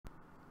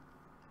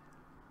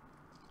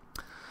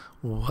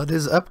What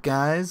is up,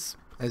 guys?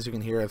 As you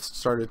can hear, I've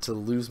started to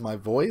lose my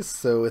voice,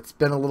 so it's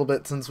been a little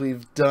bit since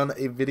we've done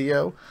a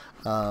video,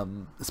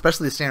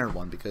 especially the standard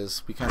one,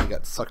 because we kind of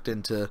got sucked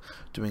into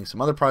doing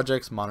some other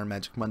projects. Modern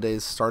Magic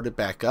Mondays started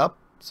back up,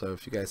 so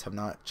if you guys have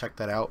not checked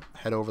that out,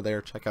 head over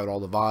there, check out all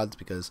the VODs,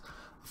 because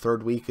the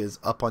third week is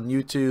up on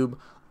YouTube.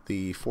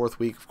 The fourth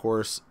week, of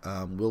course,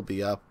 will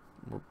be up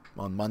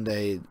on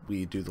Monday.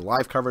 We do the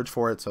live coverage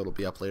for it, so it'll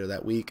be up later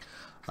that week.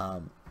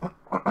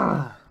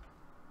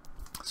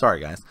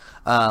 Sorry, guys.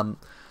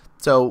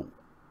 So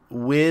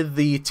with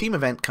the team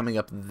event coming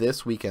up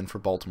this weekend for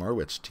Baltimore,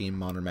 which Team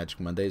Modern Magic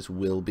Mondays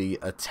will be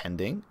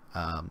attending,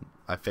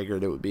 I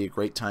figured it would be a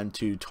great time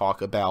to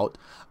talk about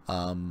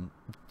kind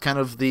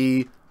of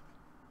the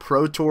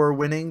Pro Tour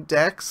winning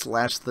deck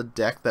slash the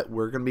deck that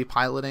we're going to be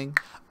piloting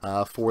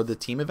for the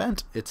team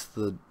event. It's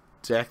the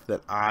deck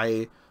that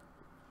I,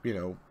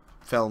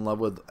 fell in love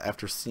with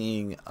after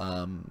seeing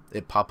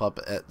it pop up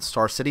at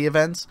Star City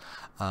events.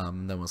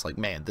 Then was like,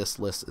 man, this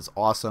list is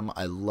awesome.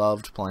 I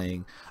loved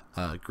playing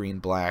green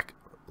black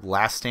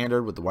last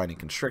standard with the Winding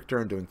Constrictor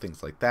and doing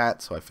things like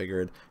that, so I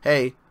figured,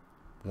 hey,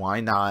 why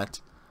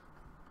not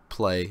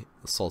play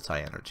the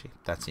Sulati energy?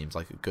 That seems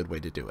like a good way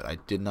to do it. I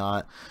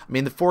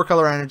mean, the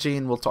 4-color energy,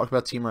 and we'll talk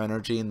about teamer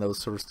energy and those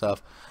sort of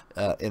stuff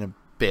in a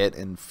bit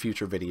in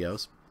future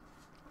videos.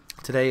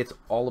 Today it's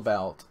all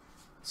about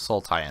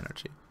Sulati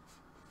energy.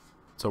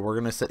 So we're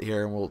going to sit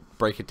here and we'll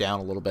break it down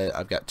a little bit.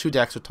 I've got 2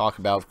 decks to talk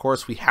about. Of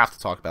course, we have to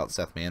talk about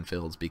Seth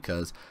Manfield's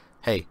because,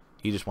 hey,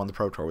 he just won the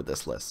Pro Tour with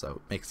this list. So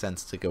it makes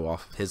sense to go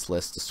off of his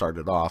list to start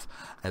it off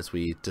as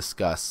we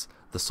discuss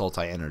the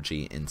Sultai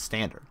energy in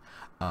Standard.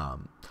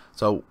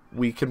 So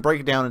we can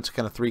break it down into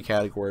kind of 3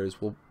 categories.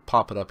 We'll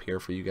pop it up here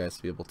for you guys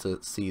to be able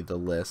to see the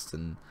list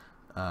and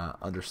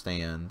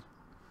understand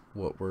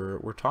what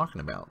we're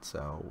talking about.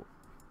 So,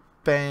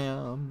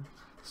 bam,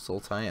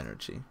 Sultai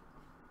energy.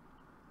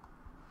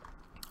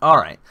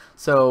 Alright,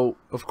 so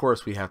of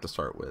course we have to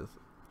start with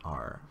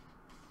our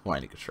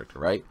Winding Constrictor,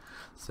 right?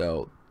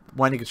 So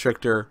Winding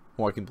Constrictor,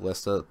 Walking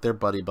Ballista, they're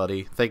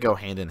buddy-buddy. They go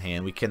hand in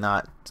hand. We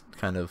cannot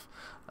kind of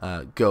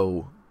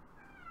go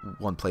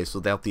one place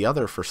without the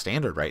other for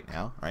Standard right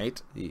now,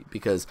 right?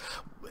 Because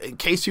in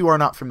case you are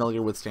not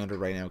familiar with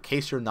Standard right now, in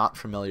case you're not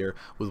familiar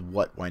with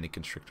what Winding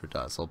Constrictor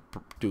does, I'll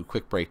do a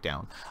quick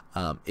breakdown.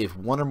 If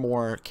one or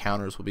more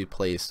counters will be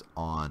placed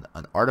on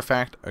an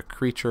artifact, a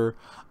creature,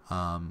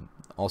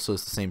 also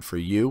it's the same for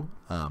you,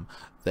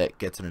 that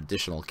gets an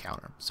additional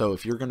counter. So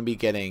if you're going to be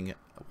getting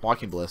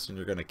Walking Ballista and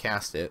you're going to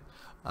cast it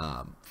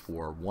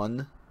for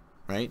 1,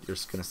 right? You're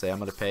just going to say, I'm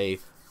going to pay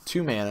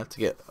 2 mana to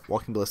get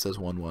Walking Ballista as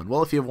 1/1.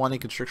 Well, if you have Winding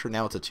Constrictor,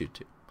 now it's a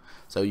 2/2.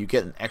 So you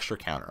get an extra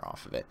counter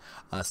off of it.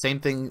 Same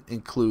thing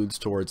includes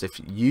towards if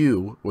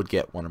you would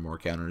get 1 or more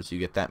counters, you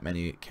get that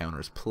many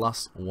counters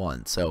plus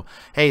 1. So,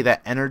 hey,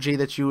 that energy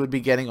that you would be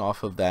getting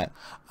off of that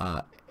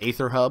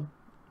Aether Hub,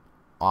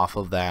 off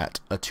of that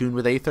Attune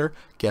with Aether,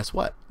 guess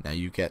what? Now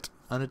you get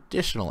an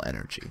additional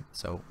energy.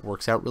 So it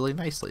works out really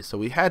nicely. So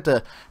we had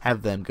to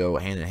have them go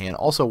hand in hand.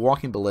 Also,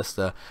 Walking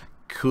Ballista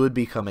could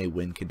become a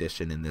win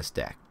condition in this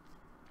deck.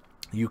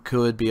 You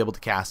could be able to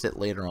cast it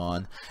later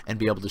on and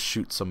be able to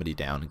shoot somebody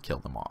down and kill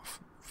them off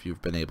if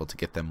you've been able to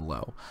get them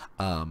low.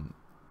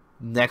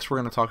 Next, we're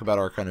going to talk about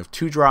our kind of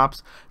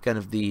 2-drops, kind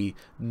of the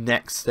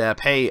next step.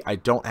 Hey, I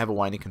don't have a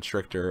Winding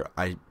Constrictor.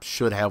 I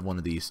should have one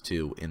of these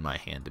 2 in my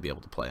hand to be able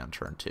to play on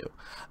turn 2.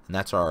 And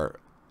that's our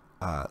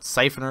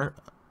Siphoner.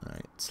 All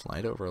right,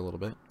 slide over a little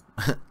bit.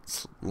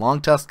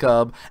 Long Tusk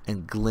Cub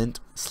and Glint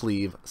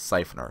Sleeve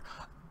Siphoner.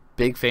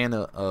 Big fan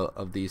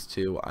of these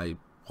 2. I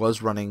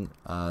was running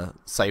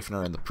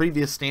Siphoner in the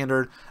previous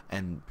Standard,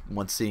 and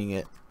once seeing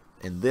it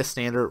in this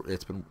Standard,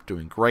 it's been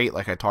doing great.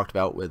 Like I talked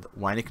about with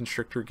Winding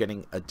Constrictor,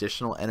 getting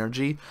additional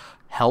energy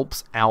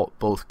helps out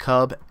both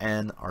Cub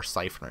and our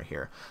Siphoner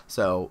here.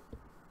 So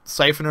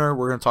Siphoner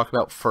we're going to talk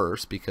about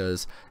first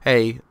because,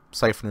 hey,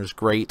 Siphoner is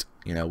great.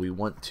 We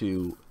want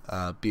to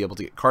be able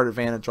to get card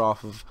advantage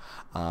off of,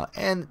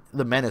 and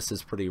the Menace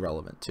is pretty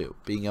relevant too.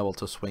 Being able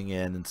to swing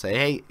in and say,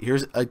 hey,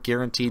 here's a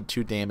guaranteed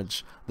 2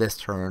 damage this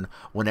turn.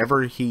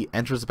 Whenever he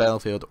enters the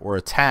battlefield or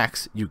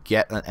attacks, you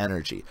get an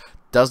energy.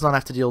 Does not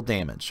have to deal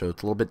damage, so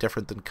it's a little bit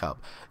different than Cub.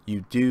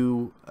 You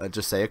do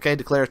just say, okay,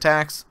 declare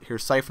attacks.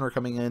 Here's Siphoner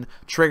coming in.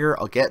 Trigger,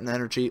 I'll get an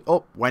energy.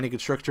 Oh, Winding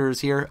Constrictor is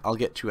here. I'll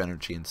get 2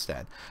 energy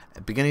instead. At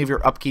the beginning of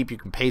your upkeep, you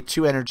can pay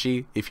 2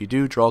 energy. If you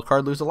do, draw a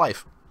card, lose a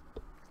life.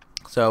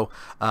 So,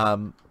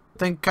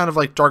 think kind of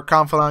like Dark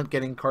Confidant,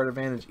 getting card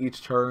advantage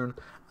each turn.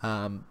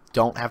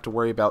 Don't have to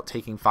worry about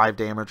taking 5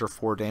 damage or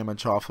 4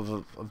 damage off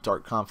of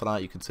Dark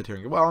Confidant. You can sit here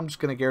and go, well, I'm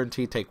just going to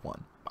guarantee take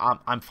 1.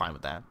 I'm fine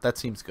with that. That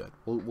seems good.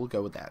 We'll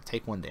go with that.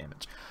 Take 1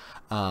 damage.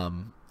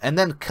 And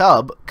then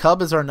Cub.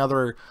 Cub is our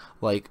another,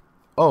 like,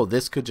 oh,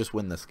 this could just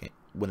win this game.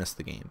 Win us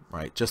the game,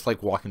 right? Just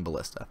like Walking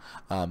Ballista.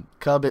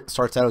 Cub, it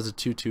starts out as a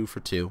 2/2 for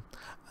 2.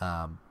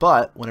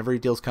 But whenever he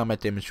deals combat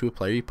damage to a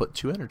player, you put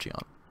 2 energy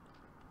on,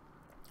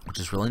 which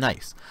is really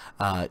nice.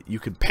 You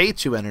can pay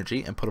 2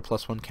 energy and put a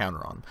 +1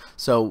 counter on.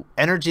 So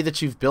energy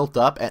that you've built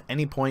up at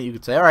any point, you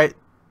could say, all right,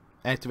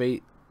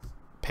 activate,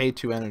 pay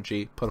 2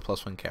 energy, put a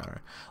 +1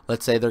 counter.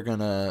 Let's say they're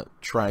gonna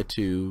try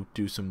to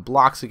do some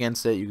blocks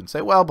against it. You can say,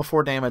 well,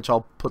 before damage,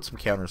 I'll put some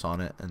counters on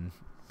it and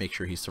make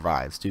sure he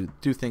survives. Do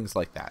things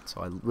like that.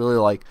 So I really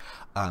like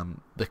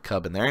the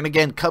Cub in there. And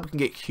again, Cub can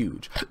get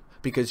huge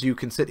because you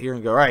can sit here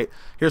and go, all right,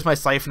 here's my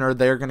Siphoner.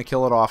 They're going to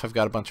kill it off. I've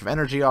got a bunch of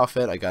energy off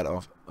it. I got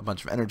a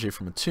bunch of energy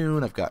from a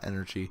tune. I've got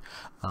energy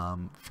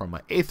from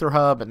my Aether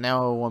Hub. And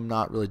now I'm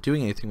not really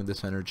doing anything with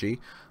this energy.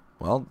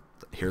 Well,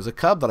 here's a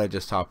Cub that I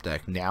just top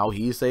deck. Now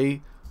he's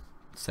a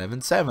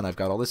 7/7. I've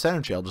got all this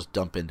energy. I'll just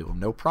dump into him.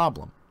 No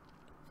problem.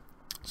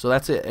 So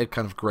that's a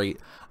kind of great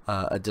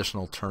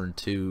additional turn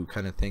 2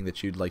 kind of thing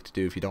that you'd like to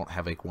do if you don't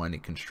have a Winding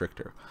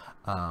Constrictor.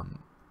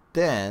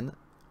 Then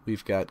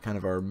we've got kind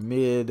of our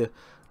mid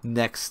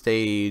next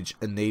stage,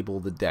 enable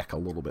the deck a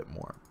little bit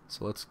more.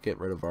 So let's get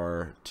rid of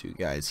our 2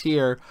 guys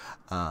here.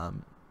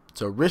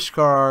 So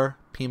Rishkar,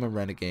 Pima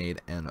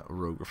Renegade, and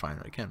Rogue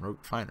Refiner. Again, Rogue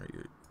Refiner,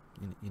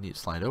 you need to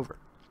slide over.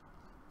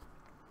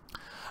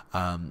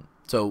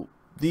 So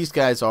these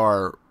guys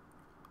are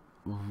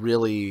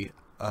really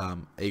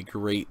a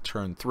great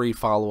turn 3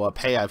 follow-up.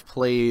 Hey, I've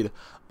played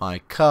my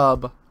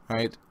Cub,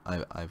 right?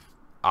 I've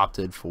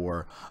opted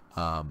for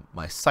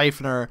my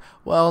Siphoner.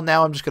 Well,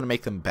 now I'm just going to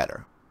make them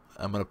better.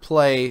 I'm going to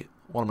play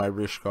one of my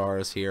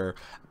Rishkars here,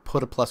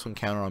 put a +1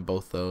 counter on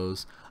both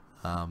those,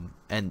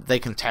 and they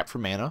can tap for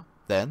mana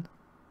then,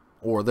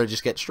 or they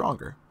just get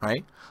stronger,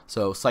 right?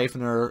 So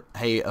Siphoner,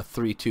 hey, a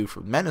 3/2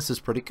 for Menace is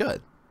pretty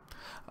good.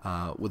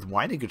 With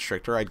Winding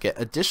Constrictor, I'd get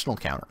additional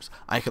counters.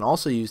 I can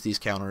also use these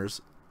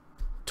counters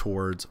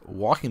towards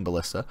Walking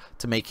Ballista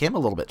to make him a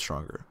little bit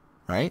stronger,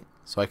 right?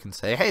 So I can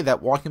say, hey,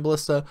 that Walking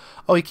Ballista,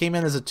 oh, he came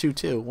in as a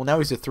 2/2. Well, now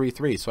he's a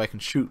 3/3, so I can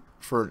shoot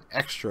for an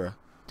extra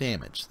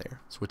damage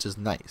there, which is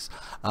nice.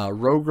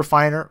 Rogue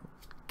Refiner,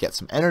 get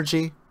some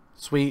energy.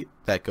 Sweet.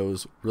 That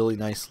goes really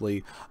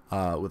nicely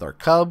with our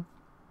Cub.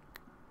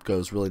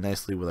 Goes really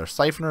nicely with our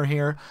Siphoner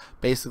here.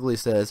 Basically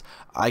says,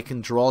 I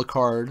can draw a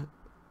card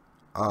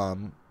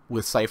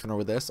with Siphoner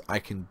with this. I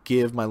can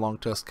give my Long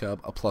Tusk Cub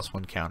a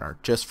 +1 counter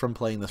just from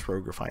playing this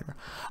Rogue Refiner.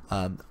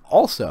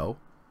 Also,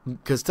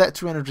 because that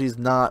 2 energy is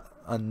not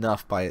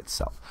enough by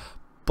itself,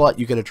 but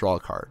you get to draw a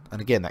card.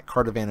 And again, that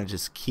card advantage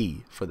is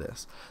key for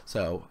this.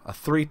 So a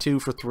 3/2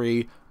 for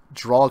 3,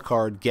 draw a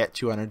card, get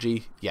 2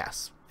 energy.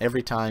 Yes.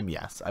 Every time,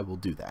 yes, I will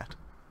do that.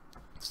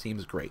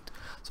 Seems great.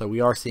 So we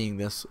are seeing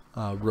this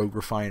Rogue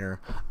Refiner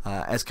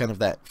as kind of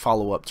that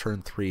follow-up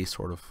turn 3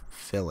 sort of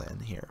fill-in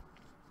here.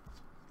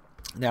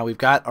 Now we've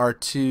got our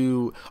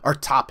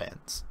top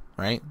ends,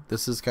 right?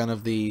 This is kind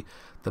of the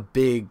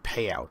big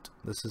payout.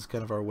 This is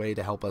kind of our way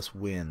to help us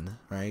win,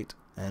 right?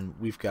 And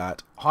we've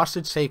got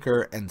Hostage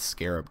Taker and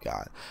Scarab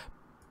God.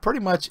 Pretty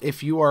much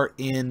if you are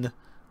in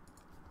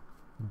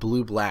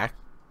blue-black,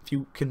 if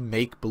you can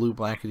make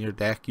blue-black in your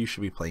deck, you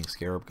should be playing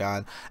Scarab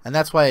God. And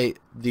that's why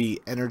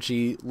the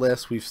energy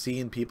list, we've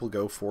seen people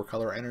go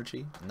 4-color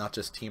energy, not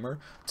just Teamer,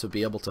 to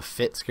be able to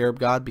fit Scarab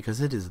God because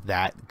it is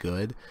that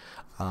good.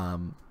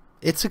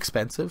 It's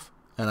expensive,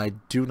 and I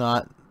do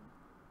not,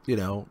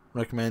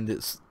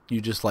 recommend you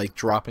just like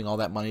dropping all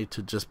that money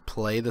to just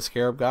play the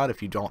Scarab God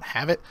if you don't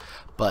have it.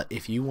 But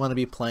if you want to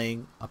be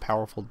playing a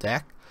powerful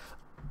deck,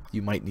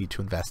 you might need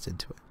to invest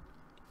into it.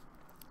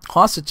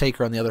 Hostage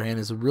Taker, on the other hand,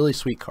 is a really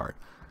sweet card.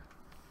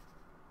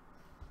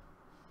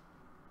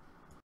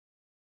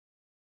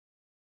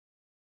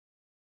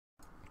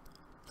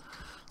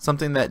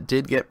 Something that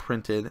did get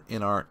printed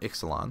in our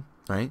Ixalan,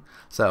 right?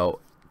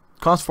 So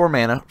costs 4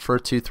 mana for a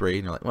 2/3,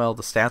 and you're like, well,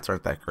 the stats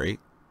aren't that great.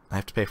 I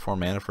have to pay 4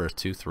 mana for a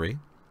 2/3.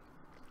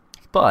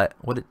 But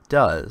what it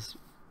does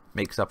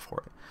makes up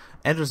for it.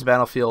 Enters the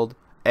battlefield,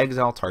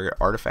 exile target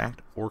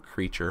artifact or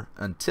creature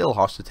until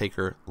Hostage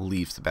Taker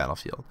leaves the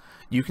battlefield.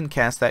 You can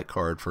cast that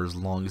card for as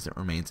long as it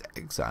remains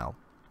exiled.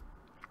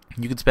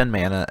 You can spend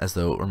mana as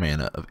though it were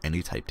mana of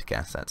any type to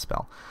cast that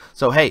spell.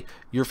 So hey,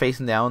 you're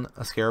facing down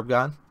a Scarab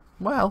God?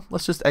 Well,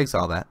 let's just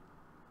exile that,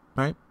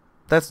 right?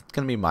 That's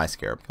going to be my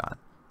Scarab God.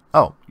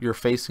 Oh, you're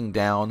facing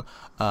down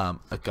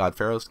a God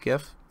Pharaoh's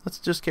Gift? Let's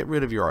just get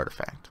rid of your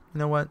artifact. You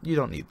know what? You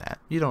don't need that.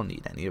 You don't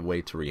need any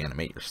way to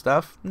reanimate your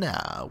stuff.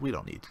 No, we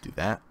don't need to do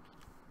that.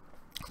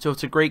 So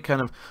it's a great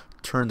kind of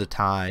turn the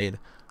tide,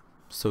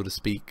 so to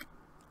speak,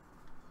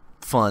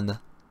 fun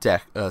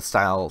deck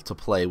style to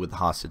play with the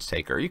Hostage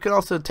Taker. You can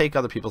also take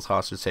other people's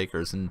Hostage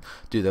Takers and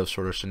do those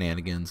sort of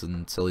shenanigans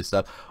and silly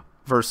stuff.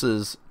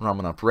 Versus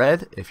Ramanop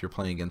Red, if you're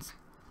playing against,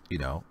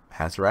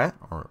 Hazoret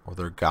or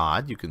their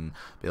god, you can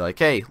be like,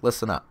 hey,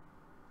 listen up.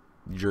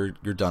 You're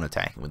done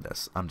attacking with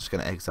this. I'm just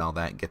going to exile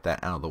that and get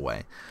that out of the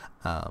way.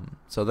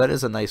 So that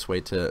is a nice way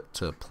to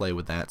play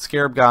with that.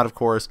 Scarab God, of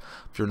course,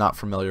 if you're not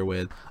familiar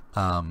with,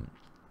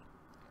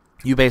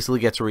 you basically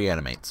get to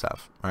reanimate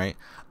stuff, right?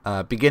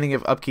 Beginning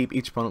of upkeep,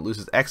 each opponent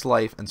loses X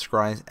life and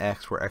scries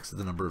X, where X is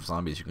the number of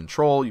zombies you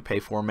control. You pay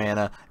 4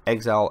 mana,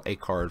 exile a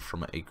card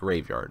from a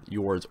graveyard.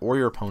 Yours or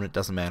your opponent,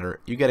 doesn't matter.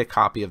 You get a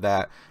copy of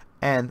that,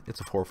 and it's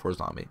a 4/4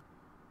 zombie.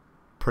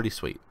 Pretty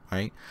sweet,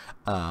 right?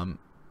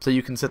 So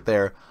you can sit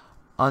there,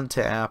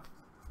 untap,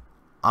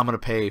 I'm going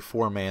to pay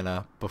 4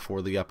 mana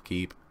before the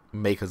upkeep,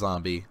 make a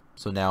zombie.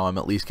 So now I'm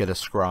at least get a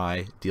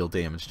scry, deal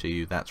damage to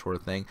you, that sort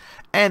of thing.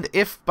 And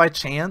if by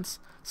chance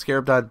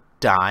Scarab God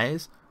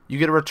dies, you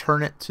get to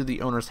return it to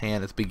the owner's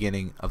hand at the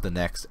beginning of the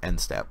next end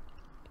step.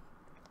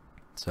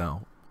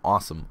 So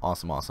awesome,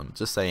 awesome, awesome.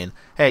 Just saying,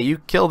 hey, you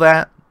kill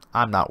that,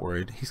 I'm not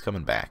worried. He's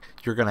coming back.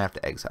 You're going to have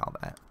to exile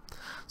that.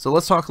 So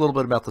let's talk a little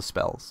bit about the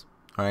spells.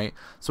 Alright,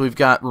 so we've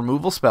got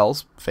removal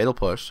spells, Fatal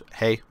Push.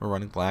 Hey, we're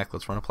running black,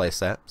 let's run a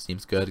playset.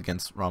 Seems good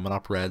against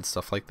Ramanop Red,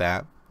 stuff like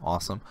that.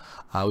 Awesome.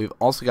 We've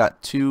also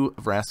got 2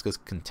 of Vraska's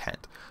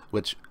Content,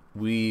 which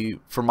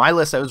for my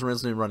list I was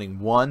originally running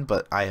 1,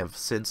 but I have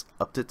since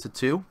upped it to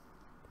 2.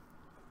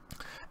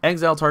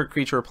 Exile target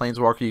creature or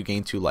planeswalker, you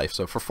gain 2 life.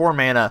 So for 4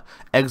 mana,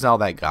 exile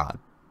that god.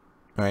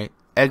 Right?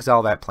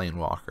 Exile that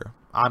planeswalker.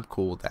 I'm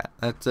cool with that.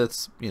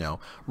 That's you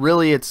know,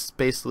 really it's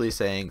basically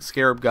saying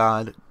Scarab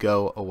God,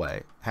 go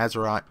away.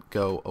 Hazarat,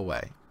 go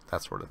away.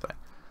 That sort of thing.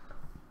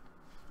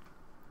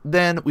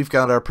 Then we've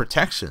got our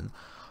protection.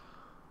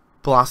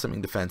 Blossoming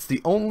Defense.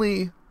 The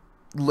only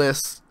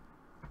list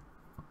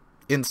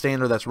in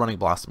Standard that's running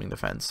Blossoming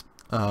Defense.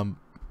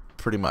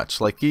 Pretty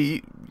much. Like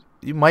you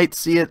might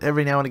see it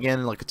every now and again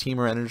in like a Team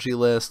or Energy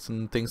list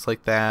and things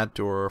like that,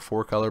 or a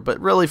 4-color,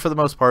 but really for the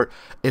most part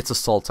it's a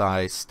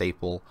Sultai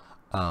staple.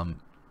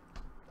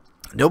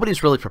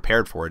 Nobody's really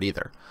prepared for it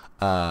either.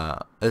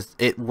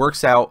 It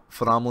works out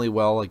phenomenally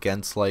well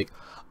against like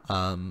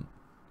a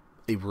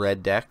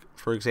red deck,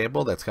 for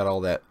example, that's got all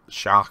that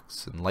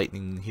shocks and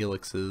lightning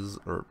helixes,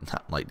 or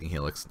not lightning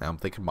helix, now I'm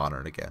thinking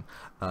modern again,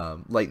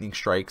 lightning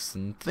strikes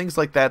and things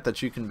like that,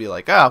 that you can be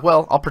like, ah,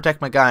 well, I'll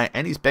protect my guy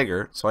and he's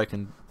bigger, so I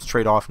can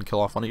trade off and kill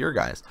off one of your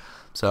guys.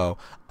 So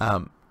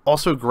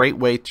also a great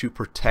way to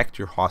protect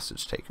your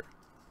hostage taker.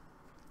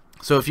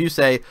 So if you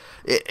say,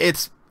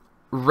 it's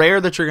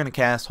rare that you're going to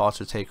cast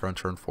Hostage Taker on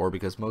turn 4,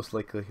 because most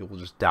likely he will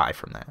just die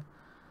from that.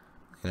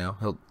 You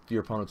know,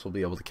 your opponents will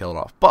be able to kill it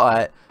off.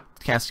 But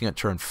casting at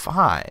turn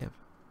 5,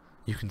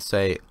 you can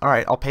say,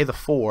 alright, I'll pay the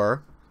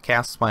 4,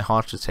 cast my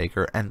Hostage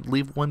Taker, and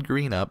leave 1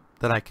 green up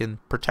that I can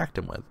protect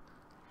him with.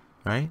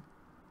 Right?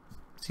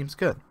 Seems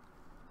good.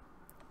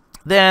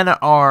 Then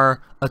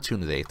our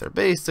Attune of the Aether.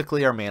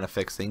 Basically our mana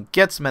fixing.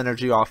 Get some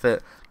energy off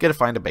it. Get to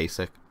find a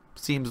basic.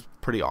 Seems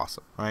pretty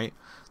awesome, right?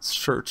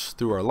 Search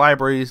through our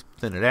libraries,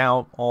 thin it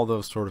out, all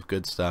those sort of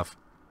good stuff.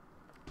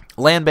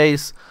 Land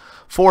base,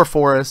 4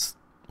 forests,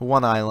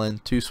 1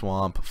 island, 2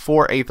 swamp,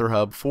 4 Aether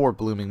Hub, 4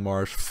 Blooming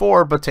Marsh,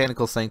 4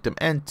 Botanical Sanctum,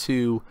 and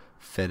 2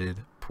 Fetid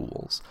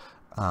Pools.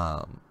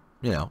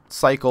 You know,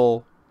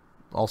 cycle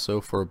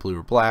also for blue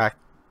or black.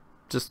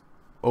 Just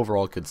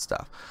overall good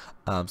stuff.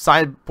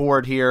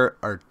 Sideboard here,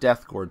 our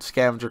Death Gourd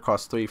Scavenger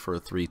costs 3 for a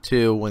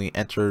 3/2. When he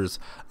enters,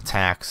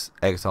 attacks,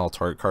 exile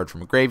target card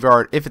from a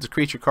graveyard. If it's a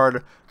creature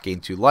card, gain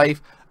 2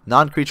 life.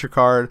 Non-creature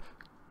card,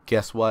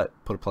 guess what?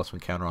 Put a +1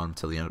 counter on him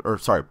until the end. Or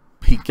sorry,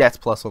 he gets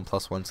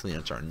 +1/+1 until the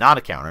end of turn. Not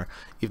a counter,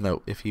 even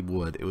though if he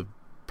would, it would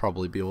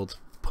probably be able to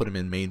put him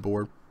in main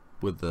board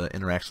with the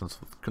interactions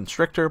with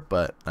Constrictor,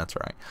 but that's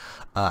all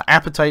right.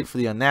 Appetite for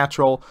the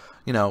Unnatural,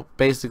 you know,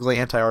 basically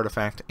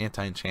anti-artifact,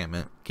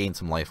 anti-enchantment, gain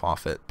some life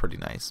off it, pretty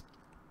nice.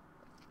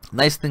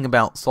 Nice thing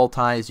about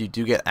Sultai is you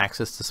do get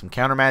access to some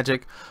counter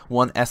magic.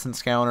 1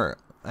 essence counter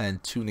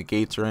and 2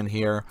 negates are in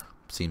here.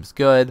 Seems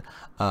good.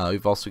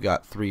 We've also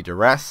got 3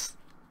 duress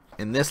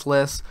in this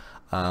list.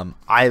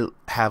 I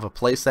have a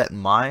playset in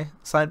my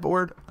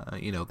sideboard.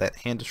 You know, that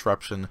hand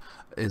disruption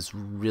is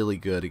really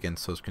good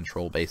against those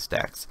control-based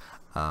decks.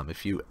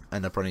 If you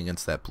end up running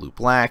against that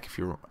blue-black, if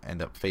you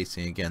end up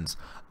facing against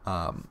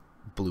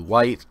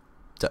blue-white,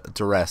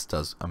 duress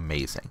does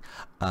amazing.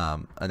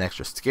 An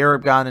extra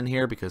Scarab God in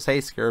here because,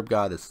 hey, Scarab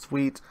God is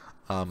sweet.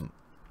 You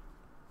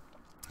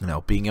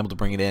know, being able to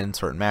bring it in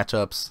certain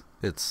matchups,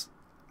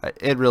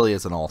 it really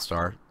is an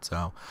all-star.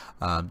 So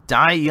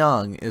Die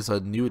Young is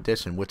a new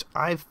addition, which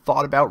I've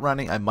thought about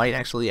running. I might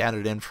actually add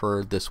it in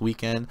for this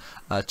weekend.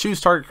 Choose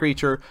target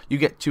creature, you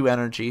get 2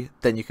 energy,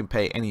 then you can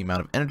pay any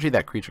amount of energy.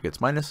 That creature gets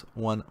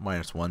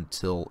 -1/-1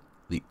 till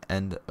the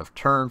end of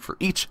turn for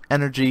each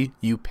energy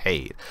you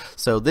paid.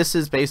 So this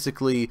is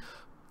basically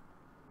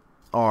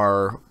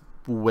our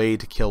way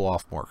to kill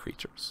off more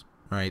creatures,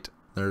 right?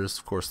 There's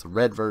of course the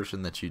red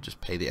version that you just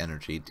pay the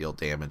energy, deal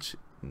damage,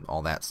 and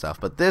all that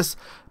stuff. But this,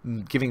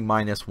 giving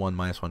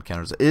 -1/-1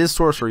 counters, is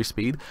sorcery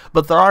speed.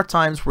 But there are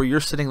times where you're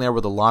sitting there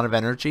with a lot of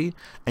energy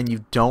and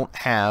you don't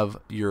have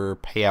your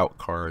payout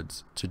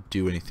cards to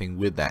do anything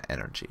with that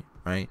energy,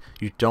 right?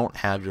 You don't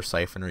have your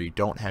Siphoner, you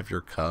don't have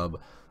your Cub.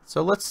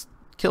 So let's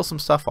kill some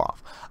stuff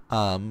off.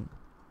 And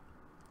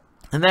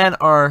then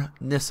our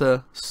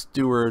Nissa,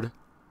 Steward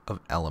of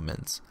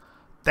Elements.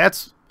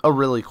 That's a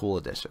really cool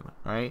addition,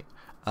 right?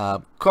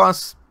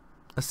 Costs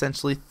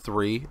essentially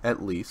 3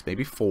 at least,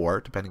 maybe 4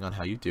 depending on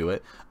how you do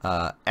it.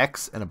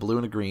 X and a blue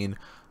and a green.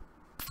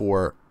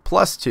 For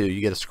 +2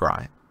 you get a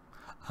scry.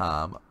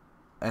 And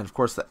of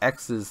course the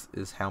X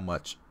is how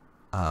much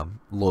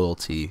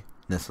loyalty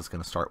Nissa's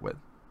going to start with.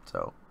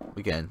 So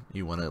again,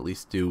 you want to at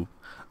least do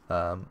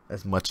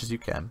as much as you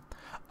can.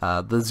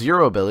 The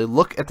 0 ability,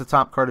 look at the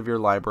top card of your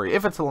library.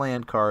 If it's a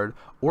land card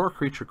or a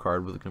creature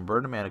card with a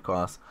converted mana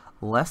cost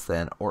less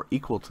than or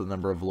equal to the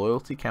number of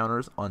loyalty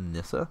counters on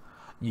Nissa,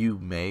 you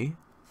may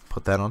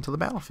put that onto the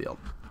battlefield,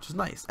 which is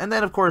nice. And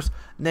then, of course,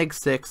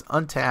 -6,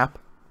 untap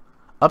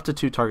up to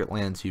 2 target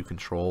lands you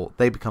control.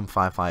 They become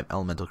 5/5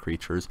 elemental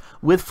creatures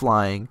with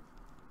flying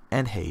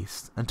and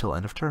haste until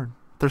end of turn.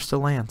 They're still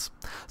lands.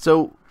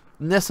 So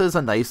Nissa is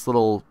a nice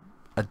little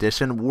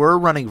addition. We're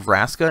running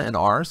Vraska in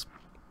ours.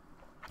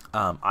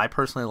 I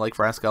personally like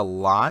Vraska a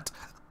lot,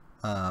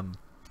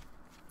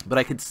 but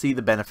I could see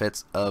the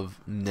benefits of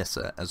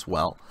Nissa as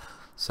well.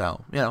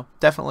 So, you know,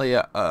 definitely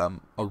a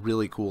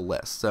really cool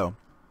list. So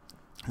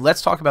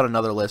let's talk about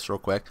another list real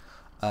quick.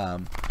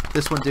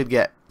 This one did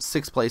get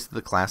 6th place at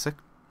the Classic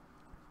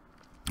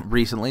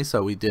recently,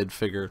 so we did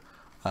figure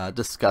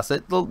discuss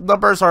it. The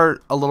numbers are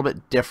a little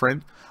bit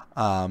different.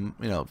 You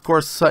know, of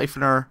course,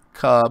 Siphoner,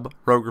 Cub,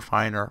 Rogue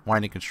Refiner,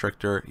 Winding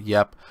Constrictor,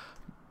 yep.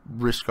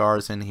 Rishkar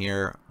is in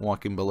here,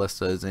 Walking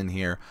Ballista is in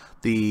here.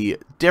 The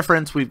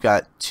difference, we've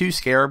got 2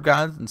 Scarab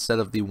Gods instead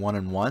of the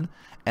 1/1,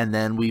 and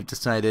then we've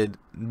decided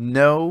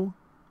no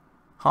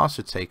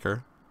Hostage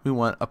Taker. We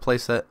want a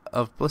playset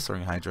of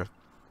Blistering Hydra.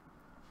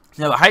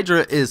 Now, the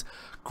Hydra is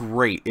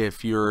great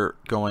if you're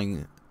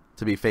going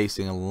to be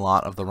facing a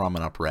lot of the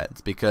Ramen Up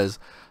Reds, because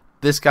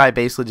this guy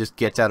basically just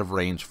gets out of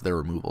range for their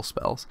removal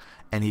spells,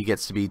 and he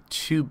gets to be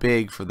too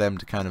big for them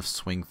to kind of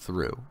swing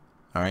through.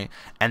 Alright,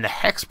 and the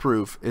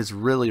hexproof is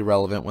really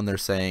relevant when they're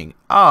saying,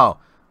 oh,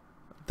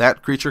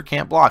 that creature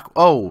can't block.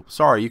 Oh,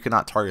 sorry, you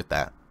cannot target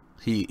that.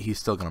 He's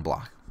still going to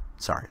block.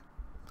 Sorry.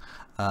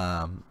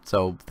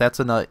 So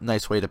that's a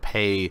nice way to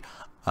pay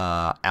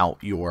out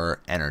your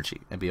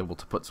energy and be able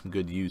to put some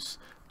good use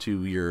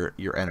to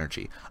your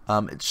energy.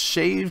 It's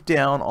shaved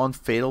down on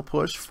Fatal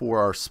Push for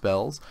our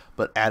spells,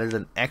 but added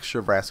an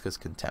extra Vraska's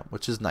Contempt,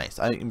 which is nice.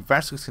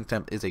 Vraska's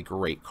Contempt is a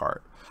great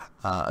card.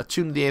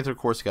 Attune to the Aether, of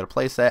course, you got to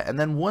place that, and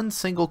then 1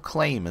 single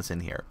claim is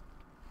in here.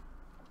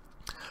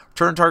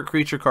 Turn target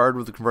creature card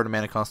with a converted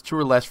mana cost 2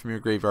 or less from your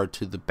graveyard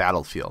to the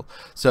battlefield.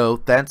 So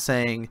that's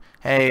saying,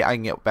 hey, I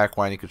can get back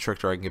Winding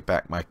Constrictor, I can get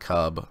back my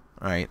Cub,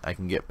 right? I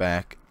can get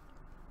back.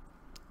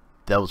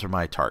 Those are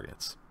my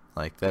targets.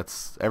 Like,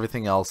 that's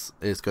everything else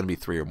is going to be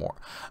 3 or more.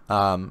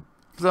 So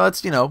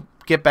let's, you know,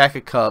 get back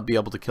a Cub, be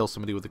able to kill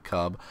somebody with a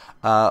Cub,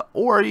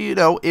 or, you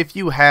know, if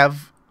you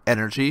have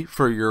energy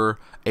for your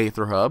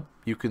Aether Hub,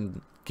 you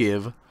can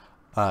give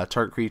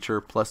target creature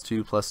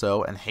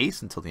 +2/+0 and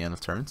haste until the end of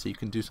turn, so you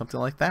can do something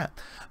like that.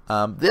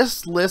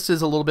 This list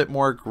is a little bit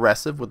more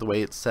aggressive with the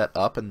way it's set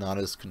up and not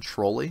as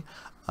controlly,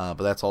 but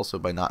that's also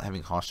by not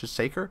having Hostage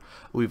Taker.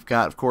 We've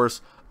got, of course,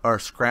 our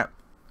Scrap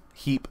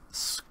Heap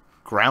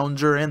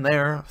Grounger in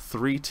there,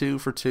 3/2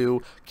 for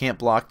 2, can't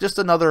block. Just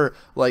another,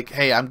 like,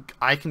 hey,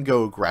 I can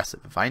go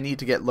aggressive. If I need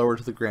to get lower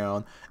to the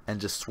ground and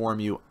just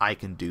swarm you, I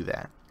can do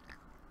that.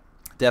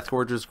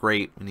 Deathgorger is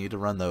great. We need to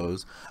run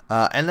those.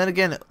 And then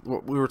again,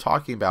 what we were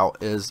talking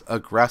about is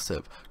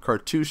aggressive.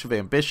 Cartouche of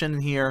Ambition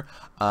in here.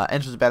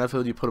 Enters the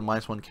battlefield, you put a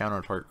 -1 counter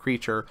on target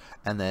creature,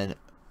 and then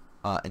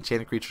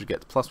enchanted creatures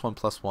get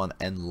 +1/+1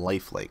 and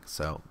lifelink.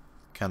 So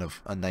kind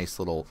of a nice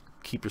little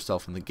keep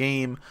yourself in the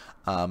game.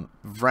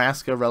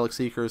 Vraska Relic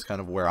Seeker is kind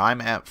of where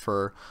I'm at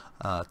for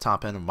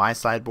top end of my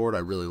sideboard. I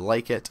really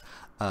like it.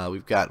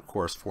 We've got, of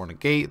course, 4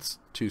 Negates,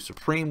 2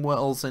 Supreme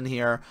Wills in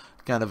here,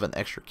 kind of an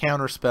extra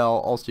counter spell.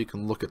 Also, you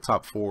can look at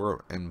top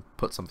 4 and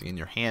put something in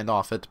your hand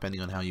off it, depending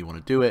on how you want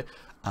to do it.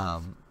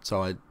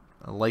 So I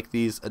like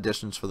these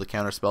additions for the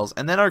counter spells.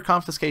 And then our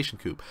Confiscation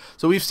Coup.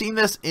 So we've seen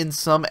this in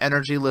some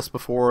energy lists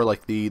before,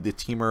 like the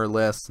Teamer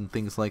lists and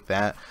things like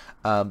that.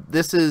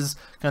 This is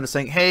kind of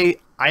saying,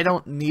 hey, I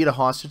don't need a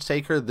Hostage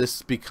Taker.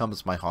 This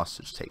becomes my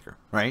Hostage Taker,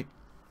 right?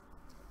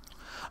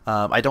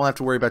 I don't have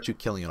to worry about you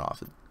killing it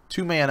off.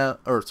 2 mana,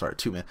 or sorry,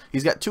 2 mana.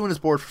 He's got 2 on his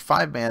board for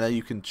 5 mana.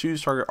 You can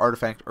choose target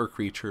artifact or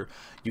creature.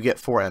 You get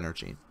 4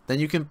 energy. Then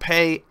you can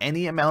pay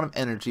any amount of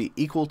energy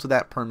equal to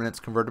that permanent's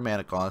converted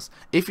mana cost.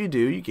 If you do,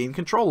 you gain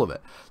control of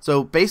it.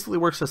 So basically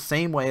works the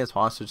same way as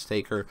Hostage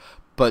Taker,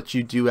 but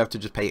you do have to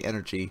just pay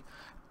energy.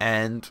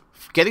 And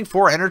getting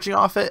 4 energy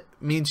off it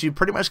means you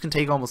pretty much can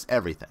take almost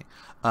everything.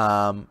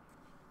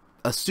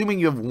 Assuming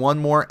you have 1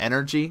 more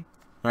energy,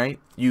 right?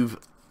 You've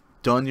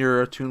done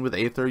your Attune with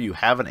Aether. You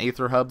have an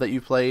Aether Hub that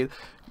you played.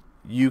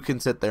 You can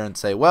sit there and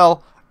say,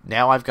 well,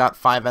 now I've got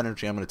 5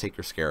 energy, I'm going to take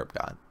your Scarab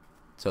God.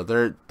 So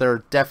there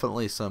are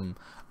definitely some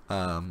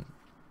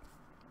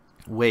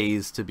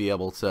ways to be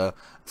able to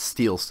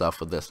steal stuff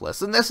with this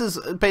list. And this is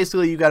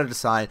basically, you got to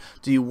decide,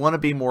 do you want to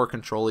be more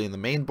controlly in the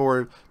main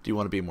board? Do you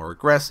want to be more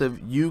aggressive?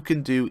 You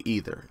can do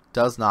either.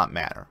 Does not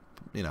matter.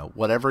 You know,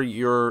 whatever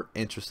you're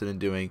interested in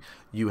doing,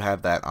 you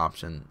have that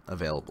option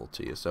available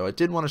to you. So I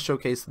did want to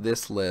showcase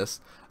this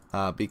list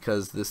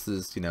because this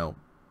is, you know,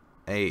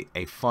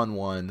 a fun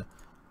one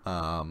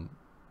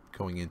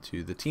going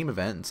into the team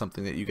event, and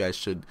something that you guys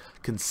should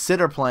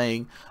consider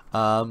playing,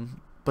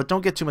 but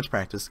don't get too much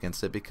practice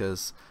against it,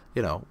 because,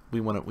 you know,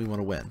 we want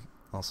to win.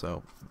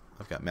 Also,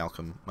 I've got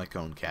Malcolm, my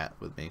cone cat,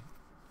 with me.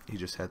 He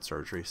just had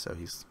surgery, so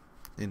he's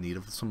in need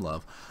of some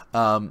love.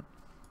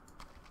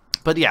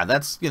 But yeah,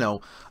 that's, you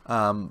know,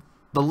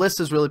 the list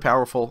is really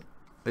powerful.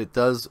 It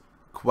does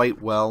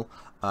quite well.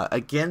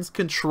 Against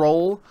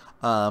control,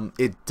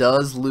 it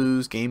does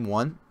lose game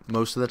 1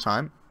 most of the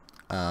time.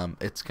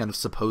 It's kind of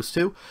supposed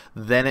to.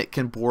 Then it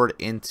can board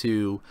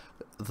into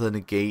the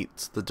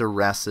negates, the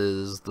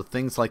duresses, the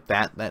things like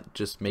that that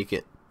just make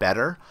it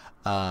better.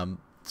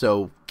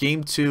 So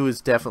game 2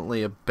 is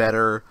definitely a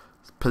better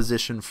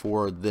position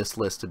for this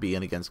list to be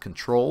in against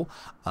control.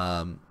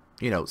 You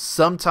know,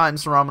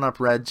 sometimes Ramen Up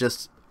Red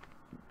just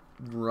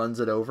runs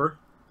it over.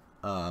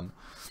 You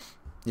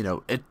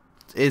know, it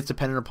is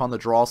dependent upon the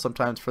draw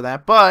sometimes for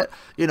that, but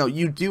you know,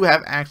 you do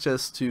have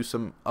access to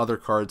some other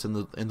cards in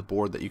the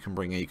board that you can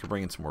bring in. You can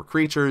bring in some more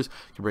creatures.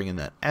 You can bring in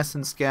that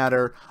Essence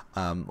Scatter,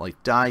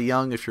 like Die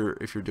Young if you're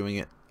doing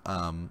it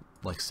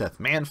like Seth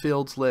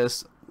Manfield's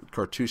list,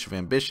 Cartouche of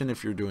Ambition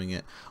if you're doing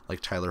it like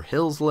Tyler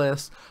Hill's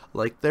list.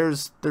 Like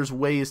there's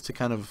ways to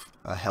kind of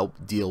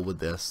help deal with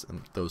this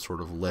and those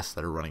sort of lists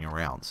that are running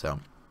around.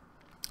 So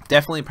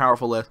definitely a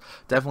powerful list,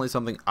 definitely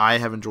something I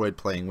have enjoyed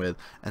playing with,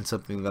 and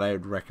something that I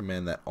would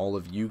recommend that all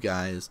of you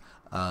guys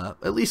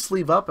at least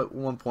sleeve up at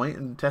one point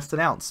and test it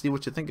out and see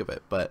what you think of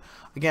it. But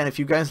again, if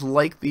you guys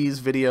like these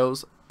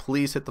videos,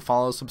 please hit the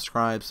follow,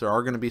 subscribe. There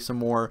are going to be some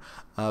more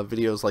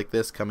videos like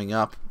this coming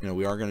up. You know,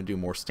 we are going to do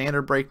more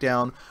standard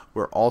breakdown.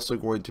 We're also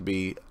going to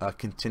be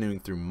continuing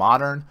through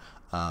modern.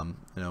 You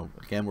know,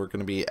 again, we're going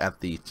to be at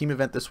the team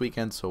event this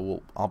weekend,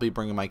 so I'll be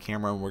bringing my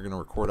camera and we're going to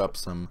record up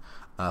some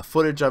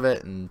footage of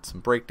it and some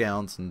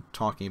breakdowns and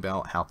talking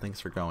about how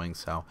things are going.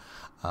 So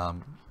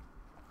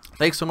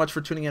thanks so much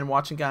for tuning in and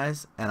watching,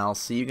 guys, and I'll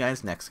see you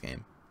guys next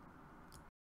game.